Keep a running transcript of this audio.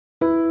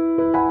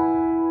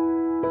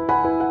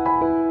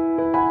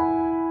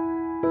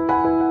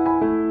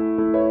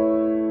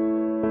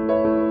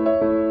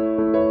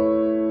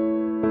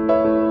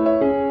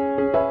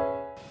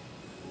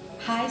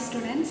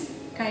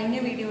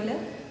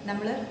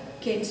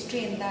Chemistry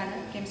എന്താണ്,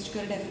 കെമിസ്ട്രിക്ക്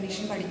ഒരു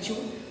definition പഠിച്ചു,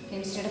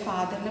 കെമിസ്ട്രിയുടെ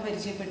ഫാദറിനെ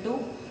പരിചയപ്പെട്ടു,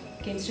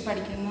 കെമിസ്ട്രി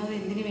പഠിക്കുന്നത്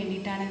എന്തിനു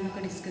വേണ്ടിയിട്ടാണ്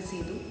എന്നൊക്കെ ഡിസ്കസ്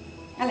ചെയ്തു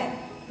അല്ലേ.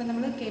 അപ്പോൾ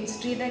നമ്മൾ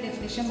കെമിസ്ട്രിയുടെ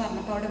ഡെഫിനേഷൻ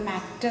പറഞ്ഞപ്പോൾ അവിടെ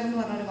മാറ്റർ എന്ന്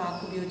പറഞ്ഞൊരു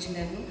വാക്ക്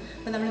ഉപയോഗിച്ചിട്ടുണ്ടായിരുന്നു.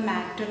 അപ്പോൾ നമ്മൾ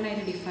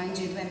മാറ്ററിനായിട്ട് ഡിഫൈൻ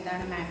ചെയ്തു.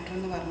 എന്താണ് മാറ്റർ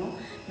എന്ന് പറഞ്ഞു?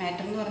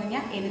 മാറ്റർ എന്ന് പറഞ്ഞു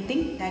കഴിഞ്ഞാൽ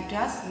anything that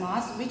has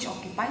mass which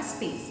occupy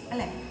space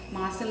അല്ലേ.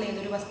 മാസുള്ള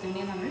ഏതൊരു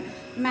വസ്തുവിനെ നമ്മൾ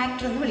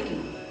മാറ്റർ എന്ന്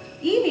വിളിക്കുന്നു.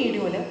 ഈ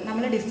വീഡിയോയിൽ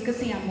നമ്മൾ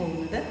ഡിസ്കസ് ചെയ്യാൻ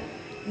പോകുന്നത്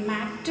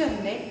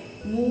മാറ്ററിൻ്റെ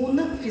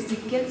 3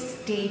 ഫിസിക്കൽ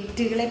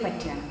സ്റ്റേറ്റുകളെ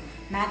പറ്റിയാണ്.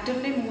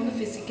 മാറ്ററിൻ്റെ 3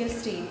 physical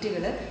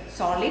സ്റ്റേറ്റുകൾ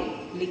solid,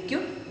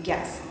 liquid,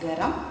 gas,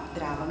 garam,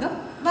 ദ്രാവകം,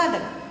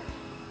 വാതകം.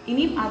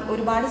 ഇനിയും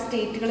ഒരുപാട്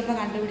സ്റ്റേറ്റുകൾ ഇപ്പോൾ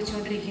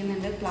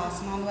കണ്ടുപിടിച്ചുകൊണ്ടിരിക്കുന്നുണ്ട്.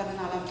 പ്ലാസ്മ എന്ന് പറഞ്ഞ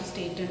 4ാമത്തെ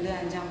സ്റ്റേറ്റ് ഉണ്ട്,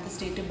 5ാമത്തെ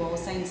സ്റ്റേറ്റ്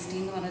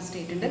ബോസൈൻസ്റ്റീൻ എന്ന് പറഞ്ഞ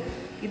സ്റ്റേറ്റ് ഉണ്ട്.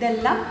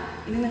 ഇതെല്ലാം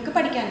ഇനി നിങ്ങൾക്ക്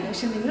പഠിക്കാനുണ്ട്.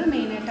 പക്ഷെ നിങ്ങൾ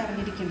മെയിനായിട്ട്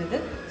അറിഞ്ഞിരിക്കേണ്ടത്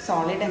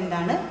സോളിഡ്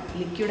എന്താണ്,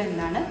 ലിക്വിഡ്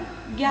എന്താണ്,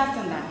 ഗ്യാസ്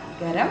എന്താണ്,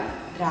 ഗരം,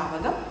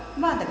 ദ്രാവകം,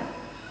 വാതകം.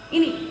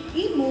 ഇനി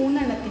ഈ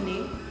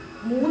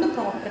 3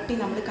 പ്രോപ്പർട്ടി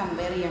നമ്മൾ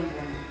കമ്പയർ ചെയ്യാൻ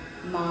പോവാണ്.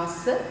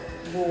 Mass,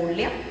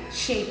 volume,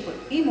 shape.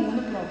 ഈ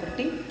 3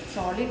 പ്രോപ്പർട്ടി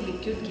സോളിഡ്,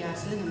 ലിക്വിഡ്,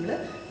 ഗ്യാസിൽ നമ്മൾ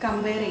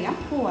കമ്പയർ ചെയ്യാൻ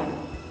പോവാണ്.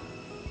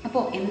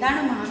 അപ്പോൾ എന്താണ്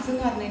മാസ്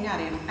എന്ന് പറഞ്ഞു കഴിഞ്ഞാൽ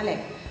അറിയണം അല്ലേ.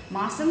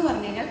 മാസ് എന്ന്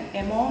പറഞ്ഞു കഴിഞ്ഞാൽ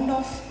amount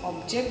of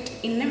object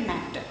in A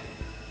matter.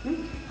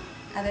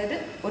 അതായത്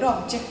ഒരു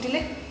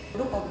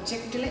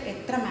ഒബ്ജക്റ്റിൽ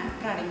എത്ര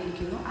മാറ്റർ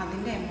അടങ്ങിയിരിക്കുന്നു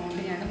അതിൻ്റെ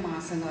എമൗണ്ടിനാണ്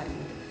മാസ് എന്ന്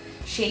പറയുന്നത്.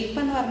 ഷേപ്പ്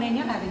എന്ന് പറഞ്ഞു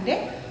കഴിഞ്ഞാൽ അതിൻ്റെ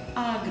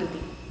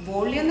ആകൃതി.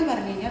 വോള്യം എന്ന്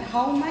പറഞ്ഞു കഴിഞ്ഞാൽ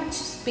how much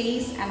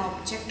space an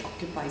object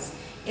occupies.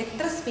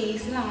 എത്ര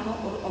സ്പേസിലാണോ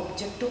ഒരു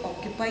ഒബ്ജക്റ്റ്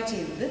ഓക്യുപ്പൈ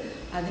ചെയ്യുന്നത്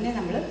അതിനെ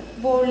നമ്മൾ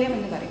വോള്യം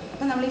എന്ന് പറയും.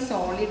 അപ്പോൾ നമ്മൾ ഈ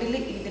സോളിഡിൽ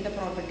ഇതിൻ്റെ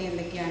പ്രോപ്പർട്ടി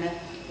എന്തൊക്കെയാണ്,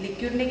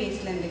 ലിക്വിഡിൻ്റെ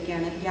കേസിൽ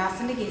എന്തൊക്കെയാണ്,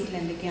 ഗ്യാസിൻ്റെ കേസിൽ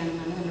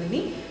എന്തൊക്കെയാണെന്നാണ് നമ്മളിനി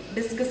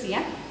ഡിസ്കസ്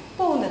ചെയ്യാൻ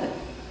പോകുന്നത്.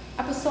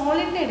 അപ്പോൾ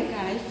സോളിഡിനെ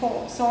എടുക്കുകയാണെങ്കിൽ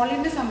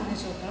സോളിഡിനെ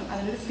സംബന്ധിച്ചിടത്തോളം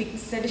അതിനൊരു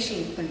ഫിക്സഡ്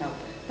ഷേപ്പ് ഉണ്ടാവും.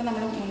 അപ്പോൾ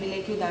നമ്മുടെ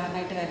മുന്നിലേക്ക്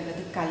ഉദാഹരണമായിട്ട്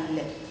വരുന്നത്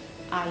കല്ല്,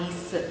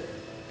 ഐസ്,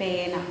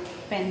 പേന,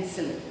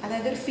 പെൻസിൽ.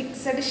 അതായത് ഒരു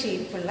ഫിക്സഡ്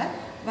ഷേപ്പുള്ള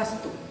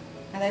വസ്തു.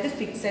 അതായത്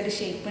ഫിക്സഡ്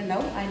ഷേപ്പ്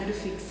ഉണ്ടാവും, അതിനൊരു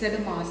ഫിക്സഡ്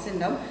മാസ്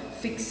ഉണ്ടാവും,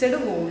 ഫിക്സഡ്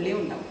വോള്യം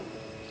ഉണ്ടാവും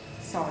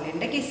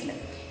സോളിഡിൻ്റെ കേസിൽ.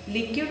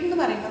 ലിക്വിഡ് എന്ന്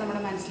പറയുമ്പോൾ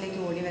നമ്മുടെ മനസ്സിലേക്ക്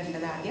ഓടി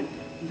വരേണ്ടത് ആദ്യം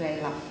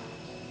വെള്ളം,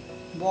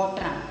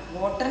 വാട്ടറാണ്.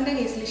 വാട്ടറിൻ്റെ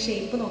കേസിൽ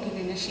ഷേപ്പ്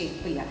നോക്കിക്കഴിഞ്ഞാൽ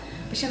ഷേപ്പില്ല.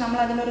 പക്ഷെ നമ്മൾ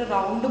അതിനൊരു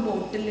റൗണ്ട്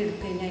ബോട്ടിൽ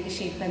എടുത്തു കഴിഞ്ഞാൽ അതിൻ്റെ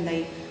ഷേപ്പ്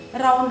എന്തായി?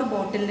 റൗണ്ട്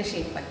ബോട്ടിലിൻ്റെ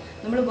ഷേപ്പായി.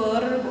 നമ്മൾ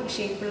വേറൊരു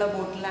ഷേപ്പുള്ള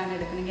ബോട്ടിലാണ്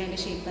എടുക്കണമെങ്കിൽ അതിൻ്റെ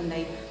ഷേപ്പ്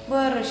എന്തായി?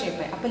 വേറൊരു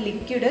ഷേപ്പായി. അപ്പോൾ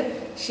ലിക്വിഡ്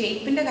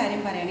ഷേപ്പിൻ്റെ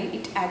കാര്യം പറയുകയാണെങ്കിൽ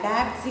it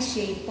adapts the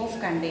shape of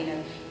container.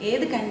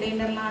 ഏത്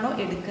കണ്ടെയ്നറിലാണോ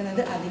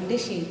എടുക്കുന്നത് അതിൻ്റെ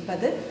ഷേപ്പ്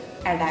അത്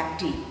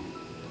അഡാപ്റ്റ് ചെയ്യും.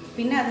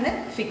 പിന്നെ അതിന്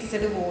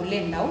ഫിക്സഡ്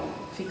വോള്യം ഉണ്ടാവും,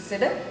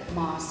 ഫിക്സഡ്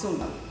മാസും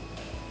ഉണ്ടാവും.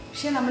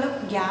 പക്ഷേ നമ്മൾ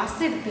ഗ്യാസ്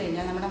എടുത്തു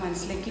കഴിഞ്ഞാൽ നമ്മുടെ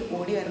മനസ്സിലേക്ക്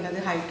ഓടി വരുന്നത്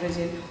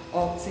ഹൈഡ്രജൻ,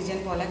 ഓക്സിജൻ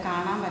പോലെ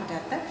കാണാൻ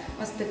പറ്റാത്ത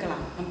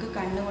വസ്തുക്കളാണ്. നമുക്ക്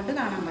കണ്ണുകൊണ്ട്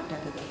കാണാൻ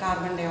പറ്റാത്തത്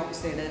കാർബൺ ഡൈ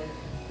ഓക്സൈഡ്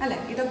അല്ലേ,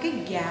 ഇതൊക്കെ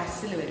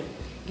ഗ്യാസിൽ വരും.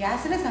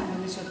 ഗ്യാസിനെ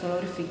സംബന്ധിച്ചിടത്തോളം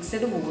ഒരു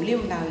ഫിക്സഡ് വോള്യം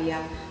ഉണ്ടാവില്ല,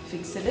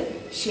 ഫിക്സഡ്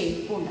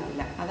ഷേപ്പും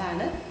ഉണ്ടാവില്ല.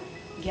 അതാണ്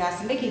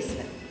ഗ്യാസിൻ്റെ കേസിൽ.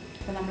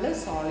 അപ്പോൾ നമ്മൾ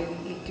സോളിഡ്,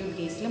 ലിക്വിഡ്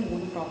കേസിൽ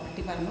 3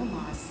 പ്രോപ്പർട്ടി പറഞ്ഞു.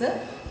 Mass,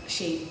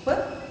 shape,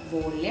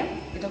 volume.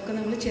 ഇതൊക്കെ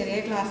നമ്മൾ ചെറിയ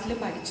ക്ലാസ്സിൽ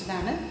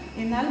പഠിച്ചതാണ്.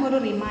 എന്നാലും ഒരു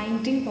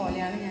റിമൈൻഡിങ്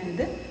പോലെയാണ്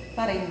ഞാനിത്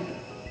പറയുന്നത്.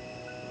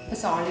 ഇപ്പോൾ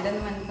സോളിഡ്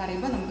എന്ന്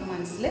പറയുമ്പോൾ നമുക്ക്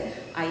മനസ്സിൽ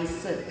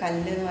ഐസ്,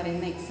 കല്ല് എന്ന്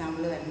പറയുന്ന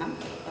എക്സാമ്പിൾ വരണം,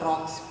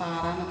 റോക്സ്,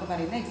 പാറ എന്നൊക്കെ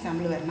പറയുന്ന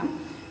എക്സാമ്പിൾ വരണം.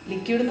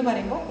 ലിക്വിഡ് എന്ന്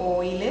പറയുമ്പോൾ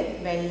ഓയിൽ,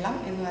 വെള്ളം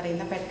എന്ന്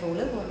പറയുന്ന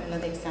പെട്രോള്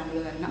പോലുള്ളത് എക്സാമ്പിൾ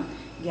വരണം.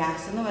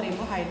 ഗ്യാസ് എന്ന്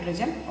പറയുമ്പോൾ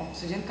hydrogen,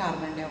 oxygen,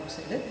 carbon dye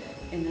oxide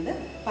എന്നത്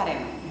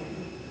പറയണം.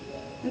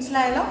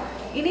 മനസ്സിലായല്ലോ?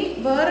 ഇനി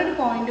വേറൊരു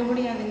പോയിന്റ്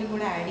കൂടി ഞാൻ അതിൻ്റെ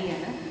കൂടെ ആഡ്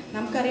ചെയ്യാണ്.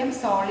 നമുക്കറിയാം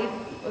സോളിഡ്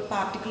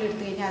പാർട്ടിക്കിൾ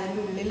എടുത്തു കഴിഞ്ഞാൽ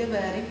അതിൻ്റെ ഉള്ളിൽ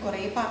വേറെ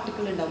കുറേ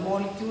പാർട്ടിക്കിൾ ഉണ്ടാവും,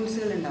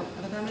 മോളിക്യൂൾസുകൾ ഉണ്ടാവും.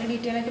 അതൊക്കെ നമ്മൾ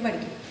ഡീറ്റെയിൽ ആയിട്ട്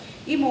പഠിക്കും.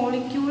 ഈ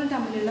മോളിക്യൂൾ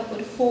തമ്മിലുള്ള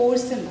ഒരു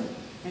ഫോഴ്സ് ഉണ്ടാവും.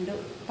 2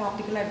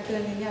 പാർട്ടിക്കിൾ അടുത്ത്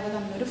കഴിഞ്ഞാൽ അത്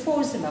തമ്മിലൊരു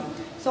ഫോഴ്സ് ഉണ്ടാവും.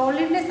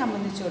 സോളിഡിനെ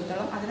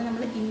സംബന്ധിച്ചിടത്തോളം അതിനെ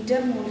നമ്മൾ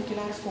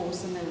ഇൻ്റർമോളിക്കുലാർ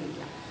ഫോഴ്സ് എന്ന്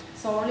വിളിക്കാം.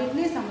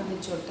 സോളിഡിനെ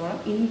സംബന്ധിച്ചിടത്തോളം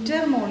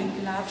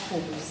ഇൻ്റർമോളിക്കുലാർ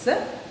ഫോഴ്സ്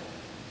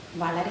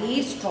വളരെ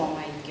സ്ട്രോങ്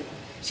ആയിരിക്കും.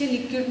 പക്ഷേ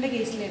ലിക്വിഡിൻ്റെ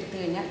കേസിൽ എടുത്തു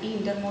കഴിഞ്ഞാൽ ഈ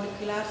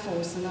ഇൻ്റർമോളിക്കുലാർ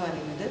ഫോഴ്സ് എന്ന്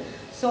പറയുന്നത്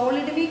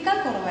സോളിഡിനേക്കാൾ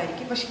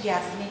കുറവായിരിക്കും, പക്ഷേ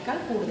ഗ്യാസിനേക്കാൾ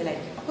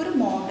കൂടുതലായിരിക്കും. അപ്പോൾ ഒരു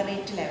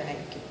മോഡറേറ്റ്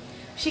ലെവലായിരിക്കും.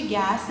 പക്ഷേ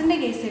ഗ്യാസിൻ്റെ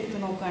കേസ് എടുത്ത്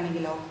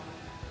നോക്കുകയാണെങ്കിലോ,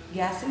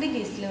 ഗ്യാസിൻ്റെ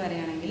കേസിൽ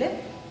പറയുകയാണെങ്കിൽ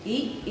ഈ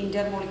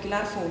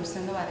ഇൻ്റർമോളിക്കുലാർ ഫോഴ്സ്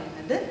എന്ന്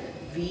പറയുന്നത്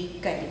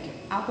വീക്കായിരിക്കും.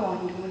 ആ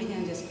പോയിന്റ് കൂടി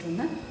ഞാൻ ജസ്റ്റ്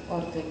ഒന്ന്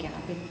ഓർത്ത് വയ്ക്കുകയാണ്.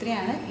 അപ്പോൾ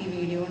ഇത്രയാണ് ഈ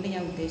വീഡിയോ കൊണ്ട്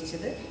ഞാൻ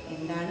ഉദ്ദേശിച്ചത്.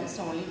 എന്താണ്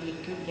സോളിഡ്,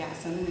 ലിക്വിഡ്,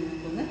 ഗ്യാസ് എന്ന്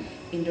നിങ്ങൾക്കൊന്ന്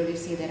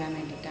ഇൻട്രൊഡ്യൂസ് ചെയ്ത് തരാൻ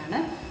വേണ്ടിയിട്ടാണ്.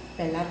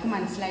 അപ്പോൾ എല്ലാവർക്കും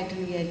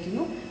മനസ്സിലായിട്ടെന്ന്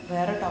വിചാരിക്കുന്നു.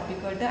 വേറെ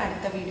ടോപ്പിക്കുമായിട്ട്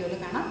അടുത്ത വീഡിയോയിൽ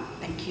കാണാം.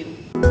 Thank you.